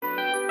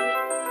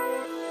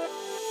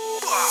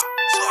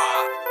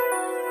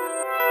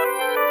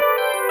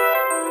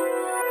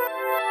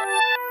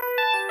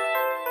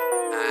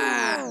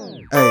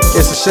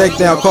it's a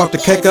shakedown. Cough the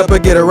cake up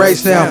and get a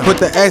race down. Put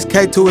the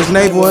SK to his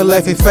navel and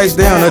left him face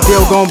down. The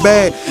deal gone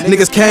bad,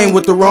 niggas came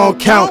with the wrong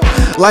count.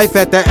 Life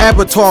at the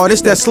Abbatoir,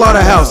 this that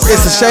slaughterhouse.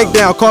 It's a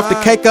shakedown. Cough the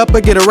cake up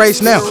and get a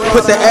race now.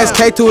 Put the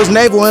SK to his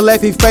navel and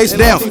left him face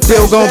down.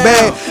 Deal gone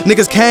bad,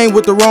 niggas came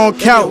with the wrong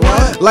count.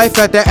 Life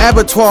at the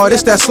Abbatoir,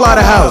 this that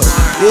slaughterhouse.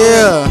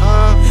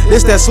 Yeah,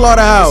 this that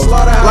slaughterhouse.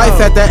 Life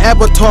at the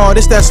Abbatoir,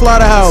 this that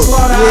slaughterhouse.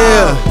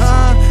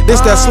 Yeah. This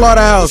that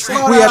slaughterhouse.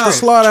 We at the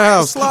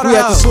slaughterhouse. We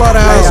at the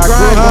slaughterhouse. I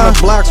grew up on the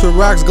blocks with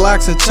rocks,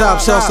 glocks, and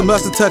chops. Sell some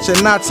mustard touch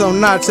and knots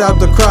on knots out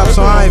the crop.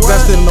 So I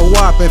invested in the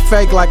wop and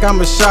fake like I'm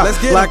a shop.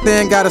 Locked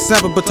in, got a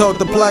sample, but told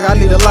the plug I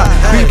need a lot.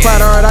 Be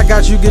fighter, alright, I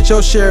got you, get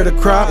your share of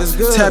the crop.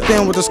 Tapped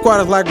in with the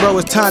squatters like bro,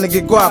 it's time to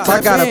get guap.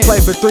 I gotta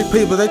play for 3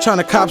 people, they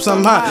tryna cop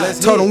some hot.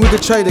 Told them we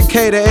could trade the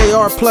K to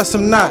AR plus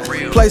some knot.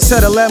 Play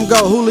set and let him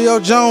go. Julio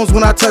Jones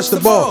when I touch the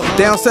ball.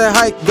 Down set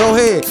hike, go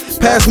ahead,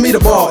 pass me the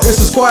ball. It's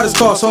a squatters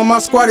call, so my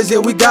squatters, yeah,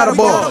 we got a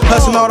ball.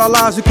 Hustling all our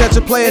lives, we catch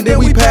a play and then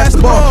we pass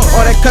the ball.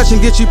 All that cushion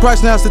get you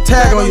price, now it's the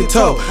tag on your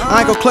toe. I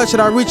ain't gon' clutch it,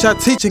 I reach, I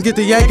teach and get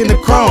the yank in the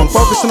chrome.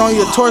 Focusing on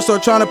your torso,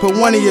 trying to put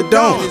one in your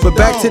dome. But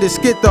back to the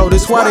skit though,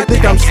 this why they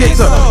think I'm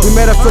schizo. We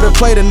met up for the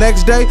play the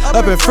next day,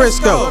 up in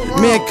Frisco.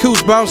 Me and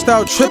Coos bounced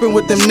out tripping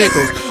with them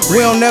nickels. We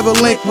don't never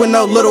link with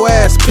no little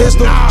ass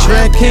pistol.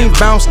 Trent King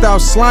bounced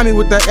out slimy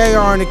with the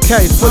AR and the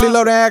K. Fully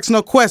loaded, ask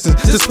no questions,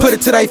 just put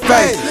it to they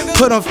face.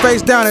 Put them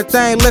face down and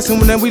they ain't listen,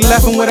 when then we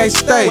left them where they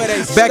stay.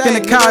 Back in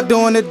the car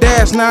doing the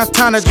dash, now it's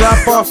time to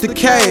drop off the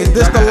cage.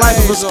 This the life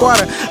of a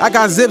squatter. I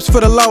got zips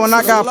for the low and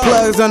I got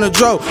plugs on the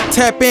dro.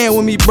 Tap in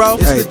with me, bro.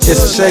 Hey, it's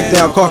a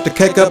shakedown. Cough the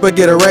cake up and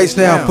get a race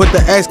down. Put the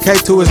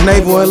SK to his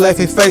navel and left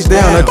him face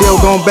down. The deal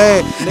gone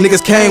bad,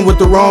 niggas came with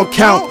the wrong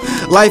count.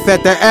 Life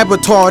at the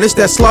Abbatoir, this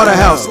that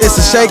slaughterhouse. It's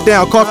a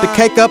shakedown. Cough the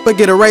cake up and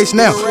get a race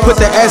now. Put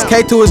the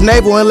SK to his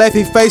navel and left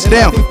him face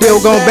down.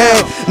 Deal gone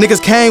bad,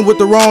 niggas came with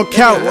the wrong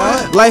count.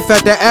 Life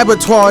at the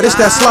Abbatoir, this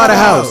that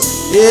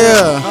slaughterhouse.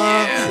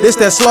 Yeah, this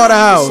that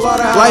slaughterhouse.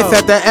 Life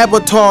at the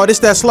Abbatoir, this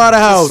that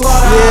slaughterhouse.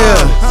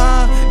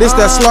 Yeah, this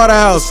that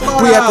slaughterhouse.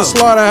 We at the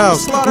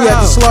slaughterhouse. We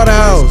at the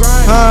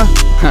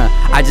slaughterhouse.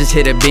 I just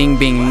hit a bing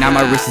bing, now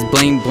my wrist is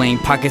bling bling.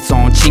 Pockets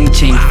on ching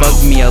ching,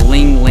 fuck me a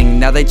ling ling.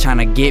 Now they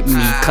tryna get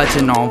me,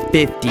 clutching on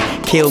 50.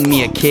 Kill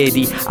me a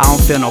kitty, I don't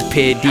feel no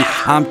pity.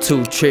 I'm too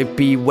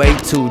trippy, way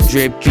too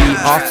drippy.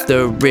 Off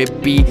the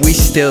rippy, we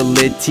still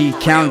litty.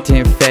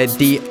 Counting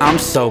Fetty, I'm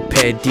so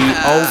petty.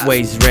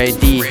 Always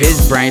ready,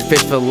 his brain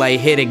fish fillet.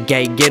 Hit a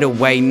gate, get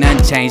away,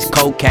 none change.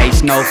 Cocaine,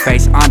 snow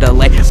face, on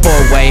delay.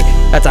 4-way,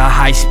 that's a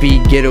high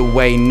speed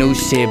getaway. New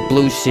shit,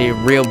 blue shit,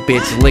 real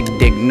bitch. Lick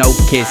dick, no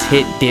kiss,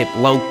 hit dip.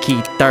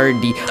 Low-key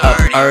 30, up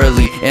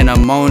early in the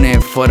morning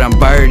for them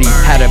birdies.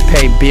 Had to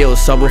pay bills,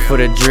 sober for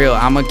the drill.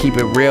 I'ma keep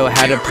it real,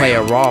 had to play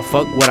it raw.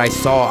 Fuck what I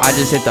saw, I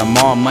just hit the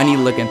mall. Money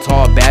looking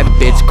tall, bad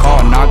bitch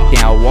call. Knock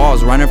down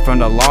walls, running from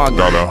the law.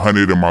 Got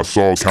 100 in my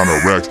soul, counter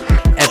racks.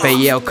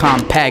 FAL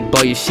compact,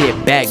 blow your shit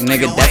back,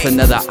 nigga. That's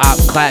another op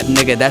clap,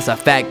 nigga. That's a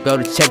fact. Go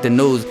to check the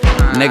news,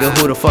 nigga.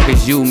 Who the fuck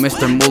is you,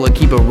 Mr. Mula?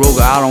 Keep it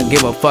Ruger. I don't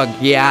give a fuck.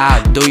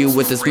 Yeah, I do you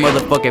with this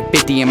motherfucking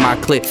 50 in my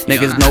clip.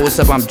 Niggas know what's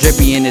up. I'm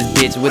drippy in this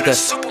bitch with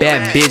a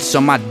bad bitch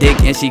on my dick,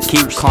 and she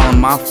keep calling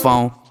my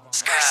phone.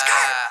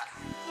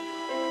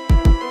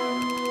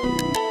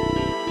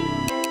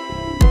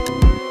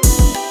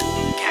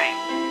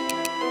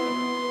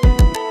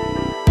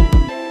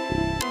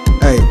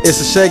 Hey, it's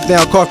a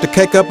shakedown. Cough the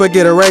cake up and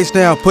get a race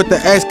down. Put the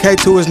SK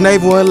to his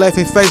navel and left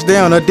him face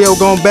down. The deal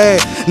gone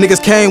bad,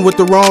 niggas came with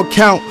the wrong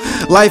count.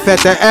 Life at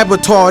the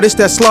Abbatoir, this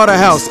that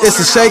slaughterhouse. It's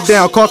a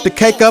shakedown. Cough the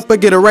cake up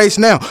and get a race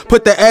now.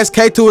 Put the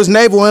SK to his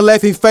navel and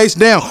left him face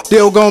down.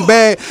 Deal gone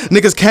bad,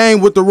 niggas came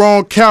with the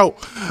wrong count.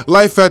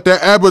 Life at the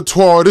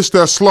Abbatoir, this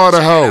that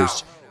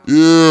slaughterhouse.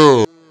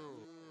 Yeah.